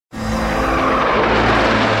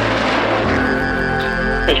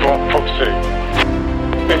Visual Fox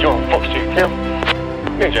 2. Visual Fox 2. Kill.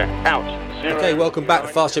 Ninja out. Okay, welcome back to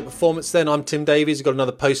Fast Jet Performance then. I'm Tim Davies. We've got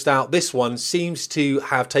another post out. This one seems to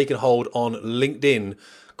have taken hold on LinkedIn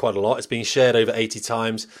quite a lot. It's been shared over 80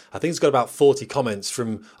 times. I think it's got about 40 comments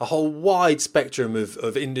from a whole wide spectrum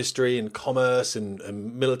of industry and commerce and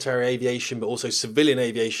military aviation, but also civilian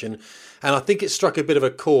aviation. And I think it struck a bit of a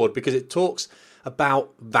chord because it talks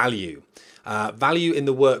about value. Value in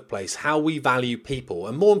the workplace, how we value people,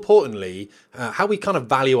 and more importantly, how we kind of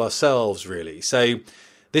value ourselves, really. So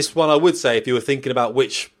this one, I would say, if you were thinking about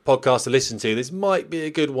which podcast to listen to, this might be a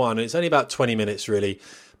good one. It's only about 20 minutes, really.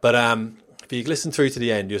 But if you listen through to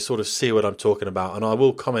the end, you'll sort of see what I'm talking about. And I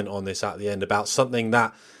will comment on this at the end about something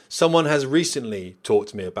that someone has recently talked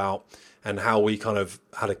to me about and how we kind of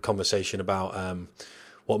had a conversation about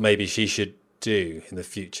what maybe she should do in the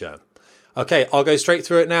future. Okay, I'll go straight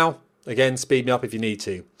through it now. Again, speed me up if you need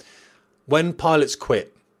to. When pilots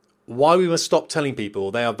quit, why we must stop telling people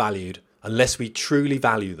they are valued unless we truly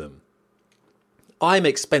value them. I'm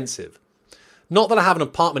expensive. Not that I have an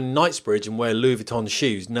apartment in Knightsbridge and wear Louis Vuitton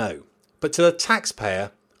shoes, no. But to the taxpayer,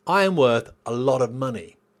 I am worth a lot of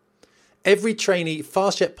money. Every trainee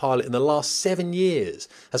fastjet pilot in the last 7 years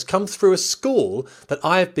has come through a school that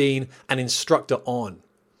I have been an instructor on.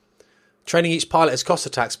 Training each pilot has cost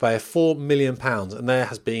the taxpayer £4 million, and there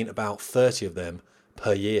has been about 30 of them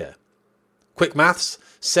per year. Quick Maths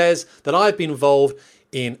says that I've been involved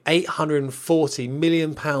in £840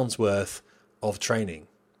 million worth of training.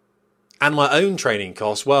 And my own training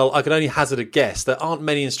costs, well, I can only hazard a guess. There aren't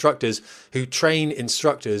many instructors who train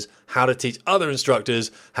instructors how to teach other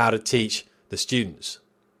instructors how to teach the students.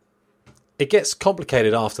 It gets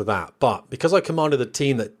complicated after that, but because I commanded a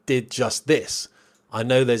team that did just this, I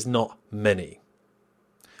know there's not many.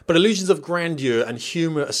 But illusions of grandeur and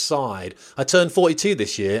humour aside, I turned 42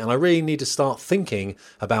 this year and I really need to start thinking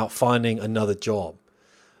about finding another job.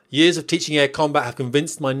 Years of teaching air combat have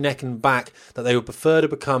convinced my neck and back that they would prefer to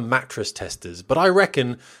become mattress testers, but I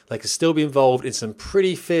reckon they could still be involved in some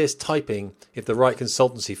pretty fierce typing if the right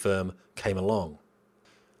consultancy firm came along.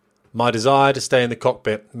 My desire to stay in the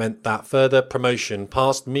cockpit meant that further promotion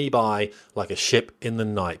passed me by like a ship in the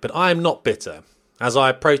night, but I am not bitter. As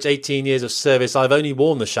I approach 18 years of service, I've only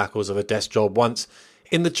worn the shackles of a desk job once.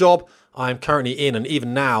 In the job I am currently in, and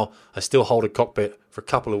even now, I still hold a cockpit for a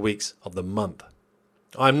couple of weeks of the month.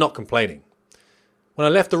 I am not complaining. When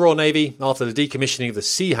I left the Royal Navy, after the decommissioning of the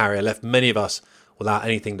Sea Harrier left many of us without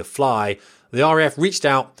anything to fly, the RAF reached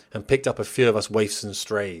out and picked up a few of us waifs and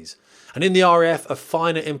strays. And in the RAF, a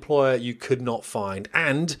finer employer you could not find.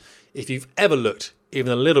 And if you've ever looked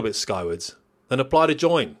even a little bit skywards, then apply to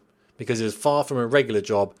join, because it is far from a regular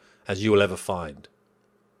job as you will ever find.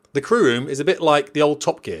 The crew room is a bit like the old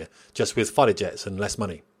Top Gear, just with fighter jets and less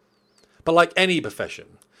money. But like any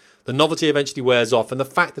profession, the novelty eventually wears off, and the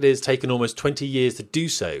fact that it has taken almost 20 years to do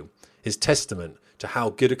so is testament to how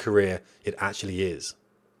good a career it actually is.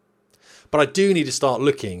 But I do need to start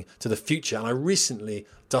looking to the future, and I recently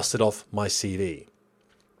dusted off my CV.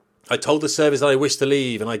 I told the service that I wished to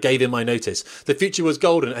leave, and I gave in my notice. The future was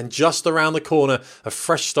golden, and just around the corner, a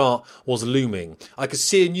fresh start was looming. I could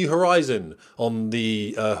see a new horizon on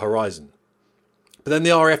the horizon. But then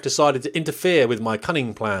the RAF decided to interfere with my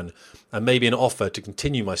cunning plan and maybe an offer to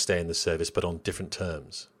continue my stay in the service, but on different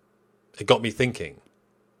terms. It got me thinking.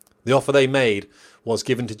 The offer they made was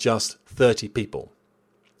given to just 30 people.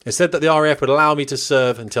 It said that the RAF would allow me to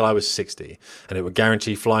serve until I was 60, and it would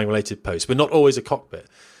guarantee flying-related posts, but not always a cockpit.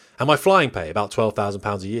 And my flying pay, about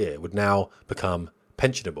 £12,000 a year, would now become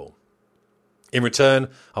pensionable. In return,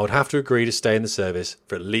 I would have to agree to stay in the service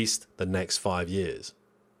for at least the next 5 years.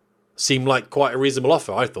 Seemed like quite a reasonable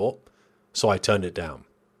offer, I thought, so I turned it down.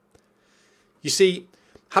 You see,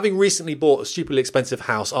 having recently bought a stupidly expensive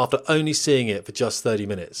house after only seeing it for just 30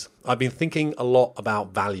 minutes, I've been thinking a lot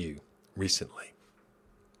about value recently.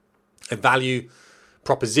 A value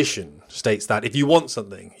proposition states that if you want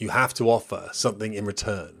something, you have to offer something in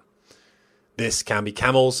return. This can be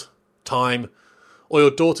camels, time, or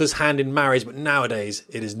your daughter's hand in marriage, but nowadays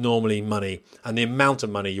it is normally money, and the amount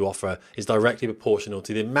of money you offer is directly proportional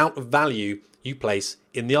to the amount of value you place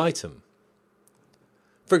in the item.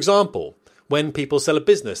 For example, when people sell a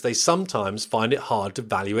business, they sometimes find it hard to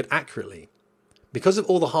value it accurately. Because of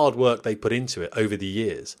all the hard work they put into it over the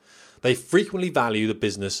years, they frequently value the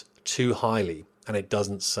business too highly, and it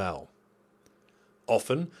doesn't sell.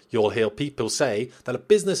 Often, you'll hear people say that a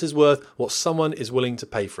business is worth what someone is willing to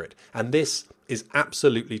pay for it, and this is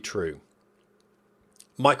absolutely true.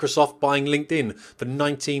 Microsoft buying LinkedIn for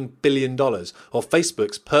 $19 billion, or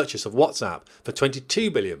Facebook's purchase of WhatsApp for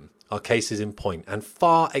 $22 billion, are cases in point and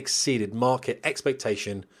far exceeded market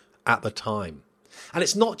expectation at the time. And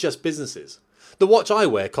it's not just businesses. The watch I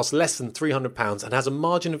wear costs less than £300 and has a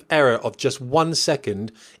margin of error of just 1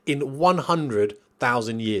 second in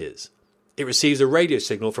 100,000 years. It receives a radio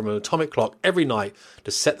signal from an atomic clock every night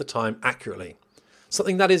to set the time accurately,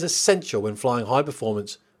 something that is essential when flying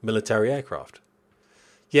high-performance military aircraft.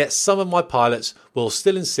 Yet some of my pilots will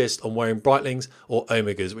still insist on wearing Breitlings or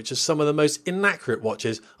Omegas, which are some of the most inaccurate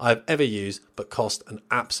watches I have ever used but cost an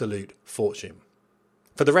absolute fortune.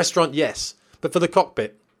 For the restaurant, yes, but for the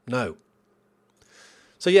cockpit, no.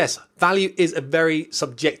 So yes, value is a very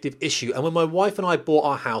subjective issue, and when my wife and I bought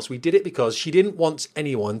our house, we did it because she didn't want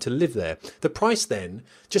anyone to live there. The price then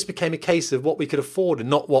just became a case of what we could afford and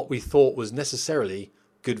not what we thought was necessarily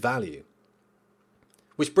good value.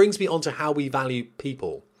 Which brings me on to how we value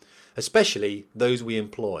people, especially those we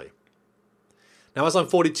employ. Now, as I'm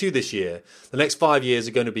 42 this year, the next 5 years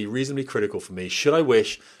are going to be reasonably critical for me should I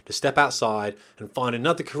wish to step outside and find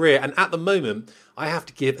another career, and at the moment, I have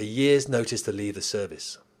to give a year's notice to leave the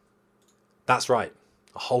service. That's right,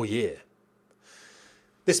 a whole year.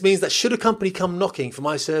 This means that should a company come knocking for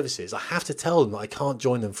my services, I have to tell them that I can't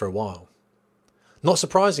join them for a while. Not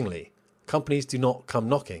surprisingly, companies do not come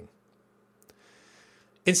knocking.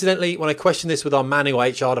 Incidentally, when I questioned this with our manning or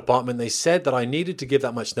HR department, they said that I needed to give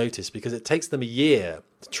that much notice because it takes them a year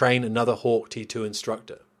to train another Hawk T2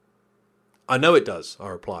 instructor. I know it does, I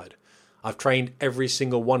replied. I've trained every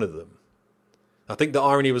single one of them. I think the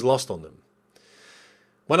irony was lost on them.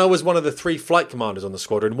 When I was one of the 3 flight commanders on the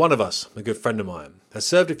squadron, one of us, a good friend of mine, had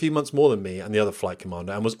served a few months more than me and the other flight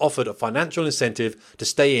commander and was offered a financial incentive to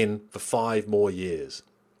stay in for 5 more years.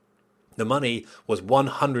 The money was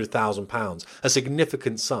 £100,000, a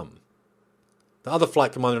significant sum. The other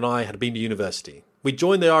flight commander and I had been to university. We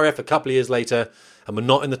joined the RAF a couple of years later and were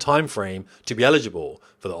not in the time frame to be eligible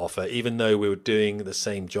for the offer, even though we were doing the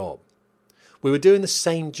same job. We were doing the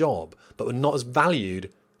same job, but were not as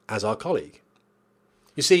valued as our colleague.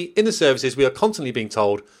 You see, in the services, we are constantly being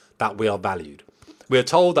told that we are valued. We are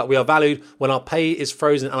told that we are valued when our pay is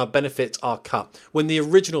frozen and our benefits are cut, when the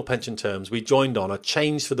original pension terms we joined on are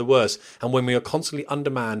changed for the worse, and when we are constantly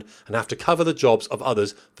undermanned and have to cover the jobs of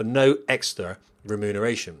others for no extra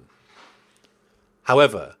remuneration.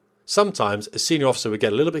 However, sometimes a senior officer would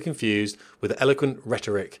get a little bit confused with the eloquent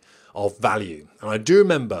rhetoric of value, and I do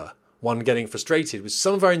remember one getting frustrated with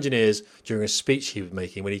some of our engineers during a speech he was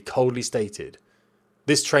making when he coldly stated,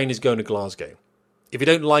 "This train is going to Glasgow. If you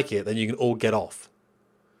don't like it, then you can all get off."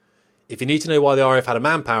 If you need to know why the RAF had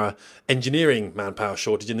a engineering manpower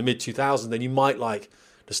shortage in the mid-2000s, then you might like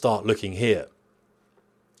to start looking here.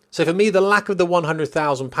 So for me, the lack of the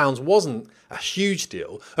 £100,000 wasn't a huge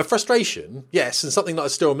deal. A frustration, yes, and something that I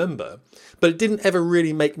still remember, but it didn't ever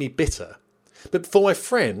really make me bitter. But for my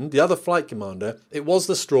friend, the other flight commander, it was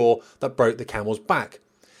the straw that broke the camel's back.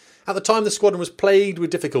 At the time, the squadron was plagued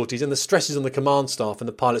with difficulties and the stresses on the command staff and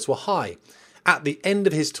the pilots were high. At the end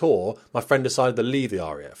of his tour, my friend decided to leave the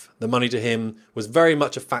RAF. The money to him was very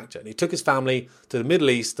much a factor, and he took his family to the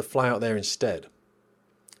Middle East to fly out there instead.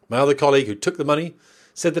 My other colleague who took the money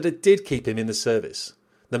said that it did keep him in the service.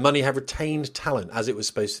 The money had retained talent as it was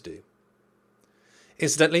supposed to do.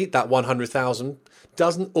 Incidentally, that £100,000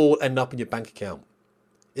 doesn't all end up in your bank account.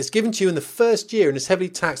 It's given to you in the first year and is heavily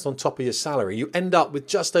taxed on top of your salary. You end up with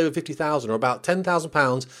just over £50,000 or about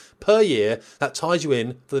 £10,000 per year that ties you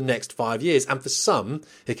in for the next 5 years. And for some,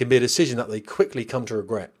 it can be a decision that they quickly come to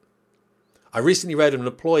regret. I recently read of an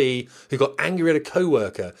employee who got angry at a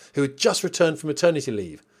co-worker who had just returned from maternity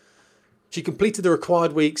leave. She completed the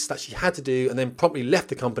required weeks that she had to do and then promptly left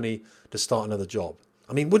the company to start another job.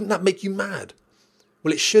 I mean, wouldn't that make you mad?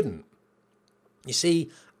 Well, it shouldn't. You see,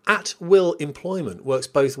 at-will employment works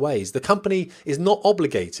both ways. The company is not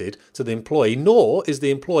obligated to the employee, nor is the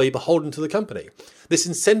employee beholden to the company. This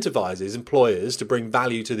incentivizes employers to bring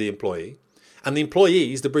value to the employee and the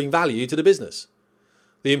employees to bring value to the business.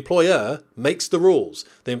 The employer makes the rules.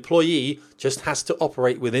 The employee just has to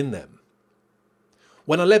operate within them.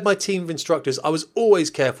 When I led my team of instructors, I was always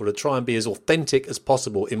careful to try and be as authentic as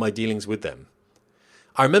possible in my dealings with them.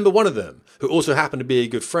 I remember one of them, who also happened to be a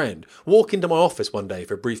good friend, walk into my office one day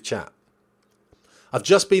for a brief chat. "I've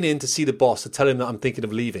just been in to see the boss to tell him that I'm thinking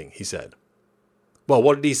of leaving," he said. "Well,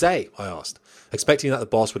 what did he say?" I asked, expecting that the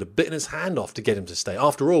boss would have bitten his hand off to get him to stay.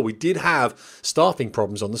 After all, we did have staffing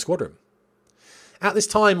problems on the squadron. At this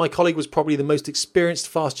time, my colleague was probably the most experienced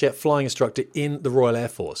fast jet flying instructor in the Royal Air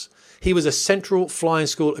Force. He was a Central Flying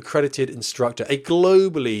School accredited instructor, a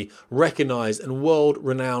globally recognised and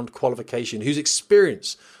world-renowned qualification whose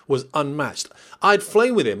experience was unmatched. I'd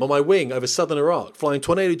flown with him on my wing over southern Iraq, flying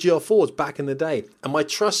Tornado GR4s back in the day, and my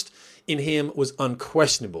trust in him was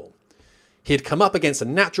unquestionable. He had come up against a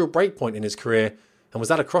natural breakpoint in his career and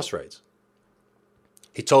was at a crossroads.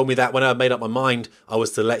 He told me that when I had made up my mind, I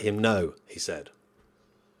was to let him know, he said.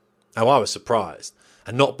 Now, I was surprised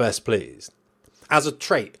and not best pleased. As a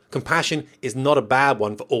trait, compassion is not a bad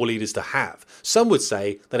one for all leaders to have. Some would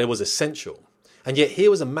say that it was essential. And yet here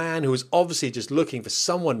was a man who was obviously just looking for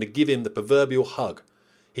someone to give him the proverbial hug.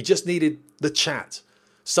 He just needed the chat.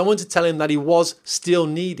 Someone to tell him that he was still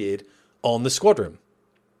needed on the squadron.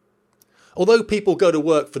 Although people go to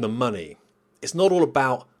work for the money, it's not all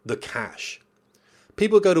about the cash.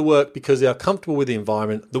 People go to work because they are comfortable with the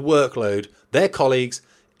environment, the workload, their colleagues,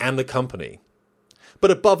 and the company. But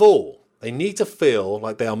above all, they need to feel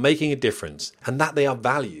like they are making a difference and that they are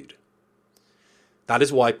valued. That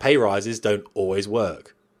is why pay rises don't always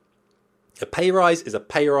work. A pay rise is a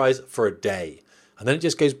pay rise for a day, and then it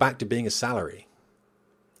just goes back to being a salary.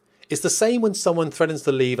 It's the same when someone threatens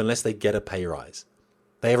to leave unless they get a pay rise.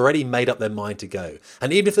 They have already made up their mind to go.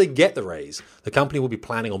 And even if they get the raise, the company will be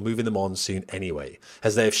planning on moving them on soon anyway,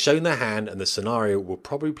 as they have shown their hand and the scenario will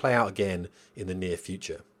probably play out again in the near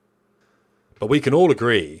future. But we can all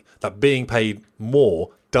agree that being paid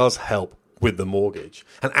more does help with the mortgage.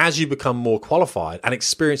 And as you become more qualified and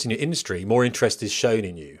experienced in your industry, more interest is shown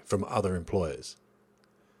in you from other employers.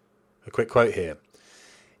 A quick quote here.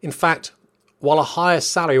 In fact, while a higher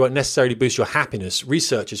salary won't necessarily boost your happiness,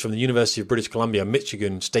 researchers from the University of British Columbia,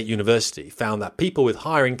 Michigan State University found that people with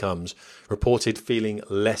higher incomes reported feeling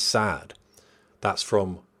less sad. That's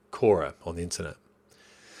from Quora on the internet.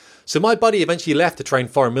 So my buddy eventually left to train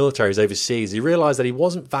foreign militaries overseas. He realised that he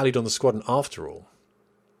wasn't valued on the squadron after all.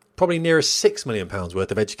 Probably nearer £6 million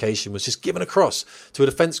worth of education was just given across to a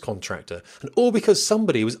defence contractor, and all because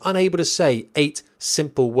somebody was unable to say 8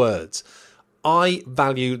 simple words. I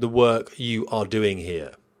value the work you are doing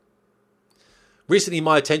here. Recently,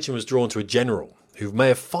 my attention was drawn to a general who may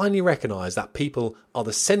have finally recognised that people are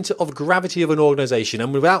the centre of gravity of an organisation,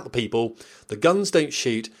 and without the people, the guns don't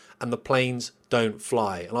shoot and the planes don't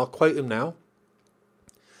fly. And I'll quote him now.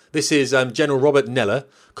 This is General Robert Neller,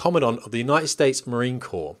 Commandant of the United States Marine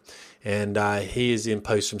Corps, and he is in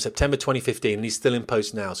post from September 2015, and he's still in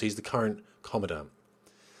post now, so he's the current Commandant.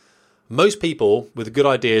 Most people with good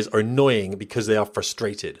ideas are annoying because they are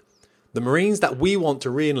frustrated. The Marines that we want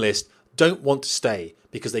to re-enlist don't want to stay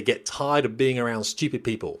because they get tired of being around stupid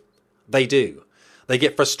people. They do. They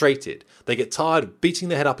get frustrated. They get tired of beating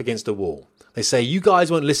their head up against a wall. They say, you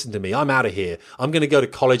guys won't listen to me. I'm out of here. I'm going to go to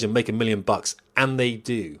college and make $1 million. And they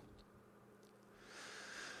do.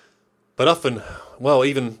 But often,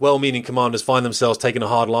 even well-meaning commanders find themselves taking a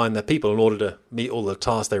hard line on their people in order to meet all the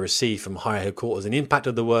tasks they receive from higher headquarters. And the impact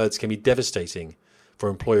of the words can be devastating for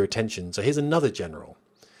employer retention. So here's another general.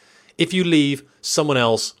 If you leave, someone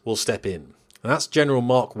else will step in. And that's General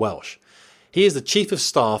Mark Welsh. He is the Chief of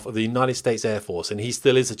Staff of the United States Air Force, and he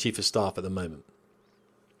still is the Chief of Staff at the moment.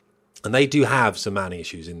 And they do have some manning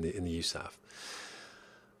issues in the USAF.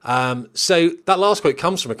 So that last quote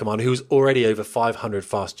comes from a commander who was already over 500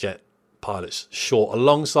 fast jet pilots short,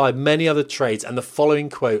 alongside many other trades. And the following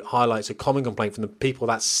quote highlights a common complaint from the people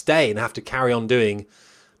that stay and have to carry on doing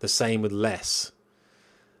the same with less.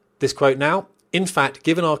 This quote now, in fact,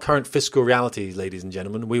 given our current fiscal realities, ladies and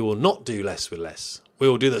gentlemen, we will not do less with less. We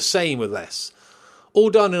will do the same with less. All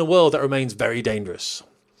done in a world that remains very dangerous.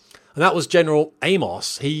 And that was General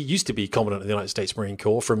Amos. He used to be Commandant of the United States Marine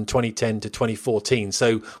Corps from 2010 to 2014.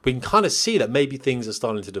 So we can kind of see that maybe things are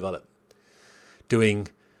starting to develop. Doing,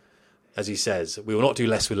 as he says, we will not do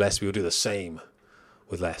less with less. We will do the same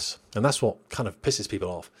with less. And that's what kind of pisses people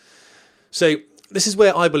off. So this is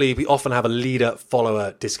where I believe we often have a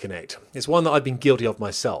leader-follower disconnect. It's one that I've been guilty of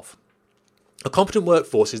myself. A competent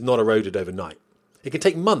workforce is not eroded overnight. It can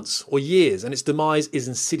take months or years, and its demise is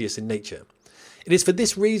insidious in nature. It is for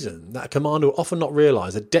this reason that a commander will often not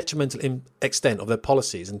realise the detrimental extent of their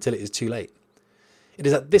policies until it is too late. It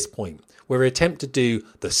is at this point where we attempt to do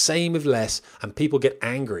the same with less and people get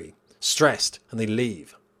angry, stressed, and they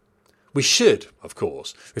leave. We should, of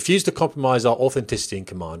course, refuse to compromise our authenticity in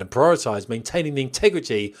command and prioritise maintaining the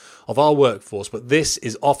integrity of our workforce, but this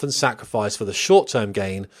is often sacrificed for the short-term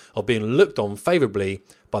gain of being looked on favourably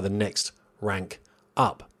by the next rank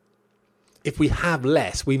up. If we have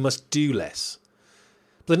less, we must do less.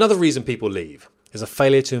 But another reason people leave is a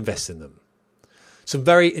failure to invest in them. Some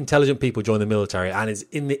very intelligent people join the military, and it's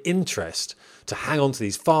in the interest to hang on to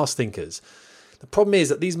these fast thinkers. The problem is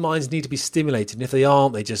that these minds need to be stimulated, and if they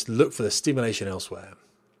aren't, they just look for the stimulation elsewhere.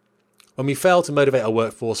 When we fail to motivate our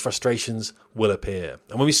workforce, frustrations will appear.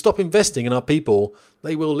 And when we stop investing in our people,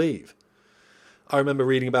 they will leave. I remember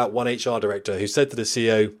reading about one HR director who said to the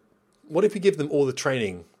CEO, "What if we give them all the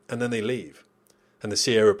training and then they leave?" And the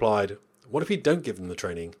CEO replied, "What if we don't give them the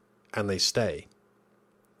training and they stay?"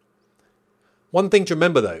 One thing to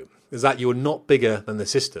remember, though, is that you are not bigger than the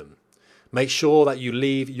system. Make sure that you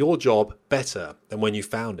leave your job better than when you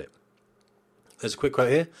found it. There's a quick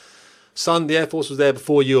quote here. "Son, the Air Force was there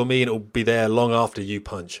before you or me, and it will be there long after you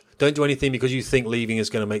punch. Don't do anything because you think leaving is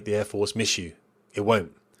going to make the Air Force miss you. It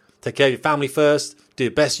won't. Take care of your family first, do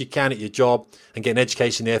the best you can at your job, and get an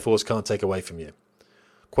education the Air Force can't take away from you."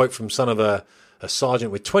 Quote from son of a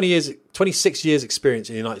sergeant with 26 years experience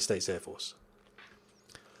in the United States Air Force.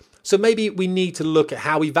 So maybe we need to look at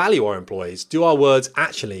how we value our employees. Do our words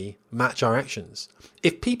actually match our actions?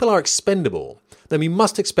 If people are expendable, then we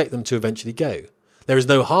must expect them to eventually go. There is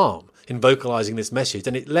no harm in vocalizing this message,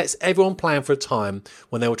 and it lets everyone plan for a time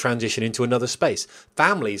when they will transition into another space.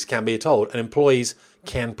 Families can be told, and employees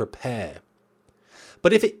can prepare.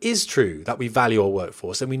 But if it is true that we value our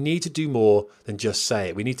workforce, then we need to do more than just say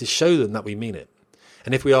it. We need to show them that we mean it.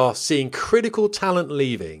 And if we are seeing critical talent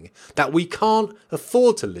leaving that we can't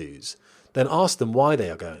afford to lose, then ask them why they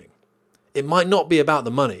are going. It might not be about the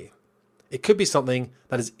money. It could be something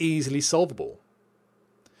that is easily solvable.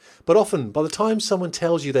 But often, by the time someone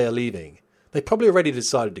tells you they are leaving, they probably already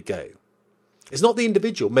decided to go. It's not the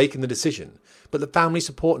individual making the decision, but the family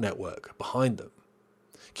support network behind them.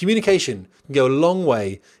 Communication can go a long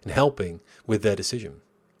way in helping with their decision.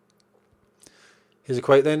 Here's a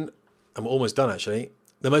quote then. I'm almost done actually.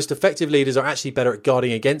 "The most effective leaders are actually better at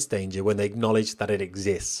guarding against danger when they acknowledge that it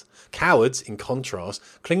exists. Cowards, in contrast,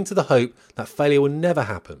 cling to the hope that failure will never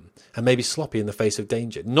happen and may be sloppy in the face of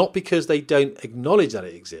danger, not because they don't acknowledge that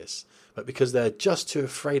it exists, but because they're just too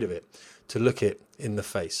afraid of it to look it in the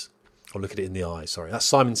face, or look at it in the eye." Sorry, that's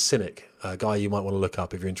Simon Sinek, a guy you might want to look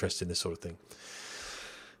up if you're interested in this sort of thing.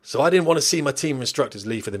 So I didn't want to see my team of instructors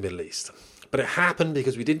leave for the Middle East, but it happened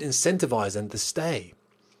because we didn't incentivize them to stay.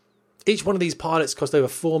 Each one of these pilots cost over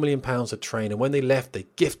 £4 million to train, and when they left, they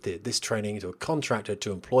gifted this training to a contractor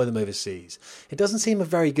to employ them overseas. It doesn't seem a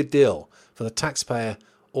very good deal for the taxpayer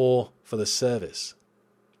or for the service.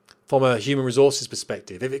 From a human resources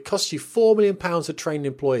perspective, if it costs you £4 million to train an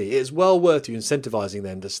employee, it is well worth you incentivising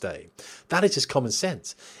them to stay. That is just common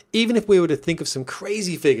sense. Even if we were to think of some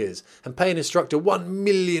crazy figures and pay an instructor £1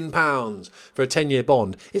 million for a 10-year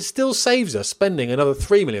bond, it still saves us spending another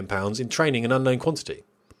 £3 million in training an unknown quantity.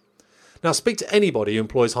 Now, speak to anybody who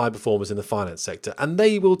employs high performers in the finance sector, and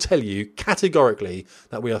they will tell you categorically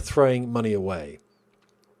that we are throwing money away.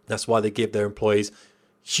 That's why they give their employees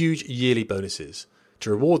huge yearly bonuses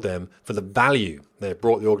to reward them for the value they have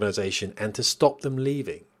brought the organisation and to stop them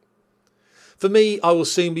leaving. For me, I will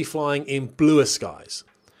soon be flying in bluer skies.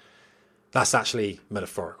 That's actually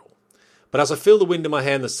metaphorical. But as I feel the wind in my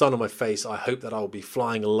hair and the sun on my face, I hope that I will be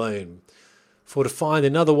flying alone. For to find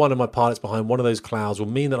another one of my pilots behind one of those clouds will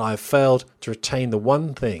mean that I have failed to retain the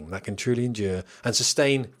one thing that can truly endure and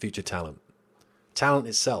sustain future talent. Talent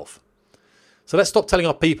itself. So let's stop telling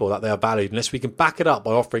our people that they are valued unless we can back it up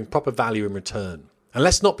by offering proper value in return. And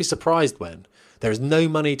let's not be surprised when there is no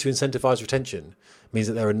money to incentivise retention. It means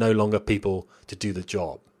that there are no longer people to do the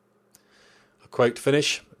job. A quote to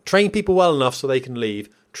finish. "Train people well enough so they can leave.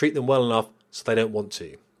 Treat them well enough so they don't want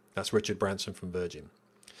to." That's Richard Branson from Virgin.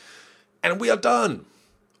 And we are done.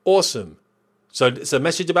 Awesome. So it's a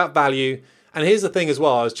message about value. And here's the thing as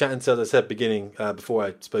well. I was chatting to, as I said, beginning, before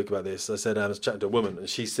I spoke about this, I said I was chatting to a woman, and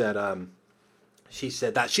she said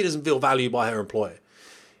that she doesn't feel valued by her employer.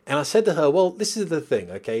 And I said to her, well, this is the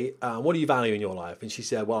thing, okay? What do you value in your life? And she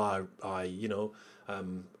said, well, I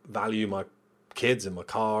value my kids and my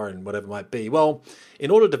car and whatever it might be. Well,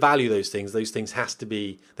 in order to value those things have to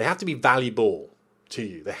be valuable to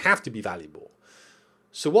you. They have to be valuable.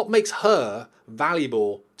 So what makes her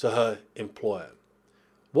valuable to her employer?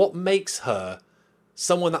 What makes her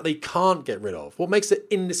someone that they can't get rid of? What makes it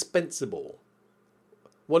indispensable?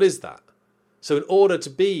 What is that? So in order to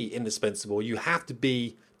be indispensable, you have to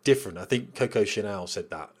be different. I think Coco Chanel said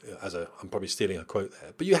that I'm probably stealing a quote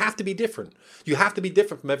there, but you have to be different. You have to be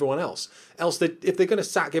different from everyone else. Else, if they're going to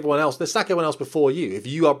sack everyone else, they sack everyone else before you. If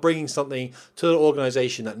you are bringing something to the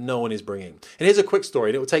organisation that no one is bringing. And here's a quick story,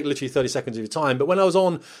 and it will take literally 30 seconds of your time. But when I was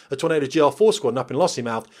on a Tornado GR4 squadron up in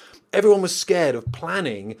Lossiemouth, everyone was scared of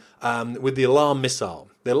planning with the alarm missile.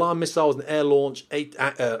 The Alarm missile was an air-launched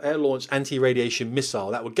anti-radiation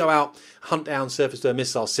missile that would go out, hunt down surface-to-air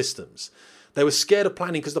missile systems. They were scared of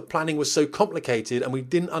planning because the planning was so complicated, and we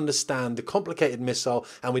didn't understand the complicated missile,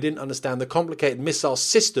 and we didn't understand the complicated missile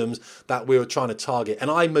systems that we were trying to target.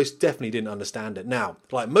 And I most definitely didn't understand it. Now,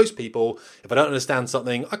 like most people, if I don't understand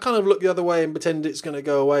something, I kind of look the other way and pretend it's going to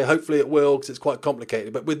go away. Hopefully it will, because it's quite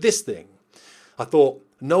complicated. But with this thing, I thought,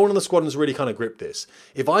 no one in the squadron's really kind of gripped this.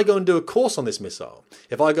 If I go and do a course on this missile,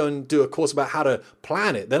 if I go and do a course about how to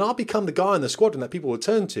plan it, then I'll become the guy in the squadron that people will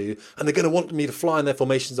turn to, and they're going to want me to fly in their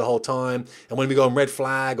formations the whole time. And when we go on Red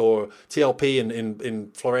Flag or TLP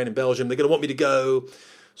in Florent in Belgium, they're going to want me to go.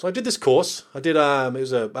 So I did this course. I did it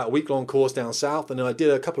was about a week-long course down south, and then I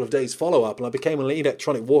did a couple of days follow-up, and I became an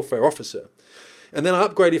electronic warfare officer. And then I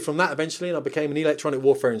upgraded from that eventually, and I became an electronic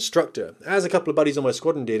warfare instructor, as a couple of buddies on my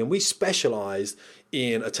squadron did, and we specialised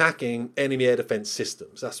in attacking enemy air defence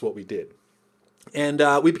systems. That's what we did. And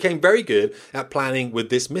we became very good at planning with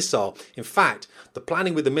this missile. In fact, the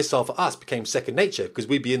planning with the missile for us became second nature, because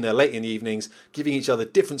we'd be in there late in the evenings giving each other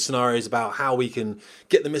different scenarios about how we can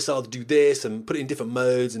get the missile to do this and put it in different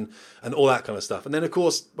modes and all that kind of stuff. And then, of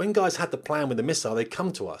course, when guys had the plan with the missile, they'd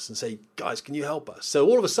come to us and say, guys, can you help us? So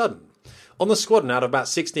all of a sudden, on the squadron, out of about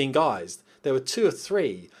 16 guys, there were 2 or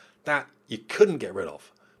 3 that you couldn't get rid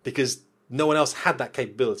of because no one else had that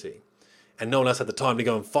capability. And no one else had the time to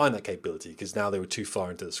go and find that capability because now they were too far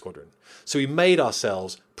into the squadron. So we made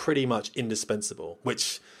ourselves pretty much indispensable,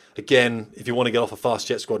 which, again, if you want to get off a fast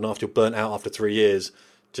jet squadron after you're burnt out after 3 years,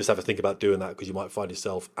 just have a think about doing that because you might find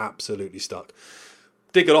yourself absolutely stuck.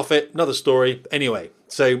 Did get off it, another story. Anyway,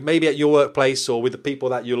 so maybe at your workplace or with the people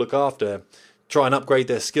that you look after, try and upgrade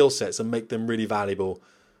their skill sets and make them really valuable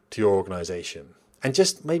to your organization. And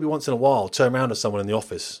just maybe once in a while, turn around to someone in the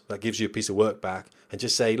office that gives you a piece of work back and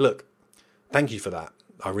just say, look, thank you for that.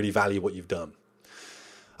 I really value what you've done.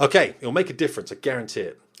 Okay, it'll make a difference, I guarantee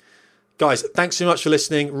it. Guys, thanks so much for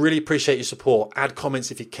listening. Really appreciate your support. Add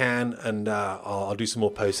comments if you can, and I'll do some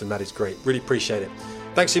more posts, and that is great. Really appreciate it.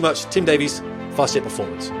 Thanks so much. Tim Davies, Fast Jet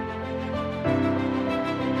Performance.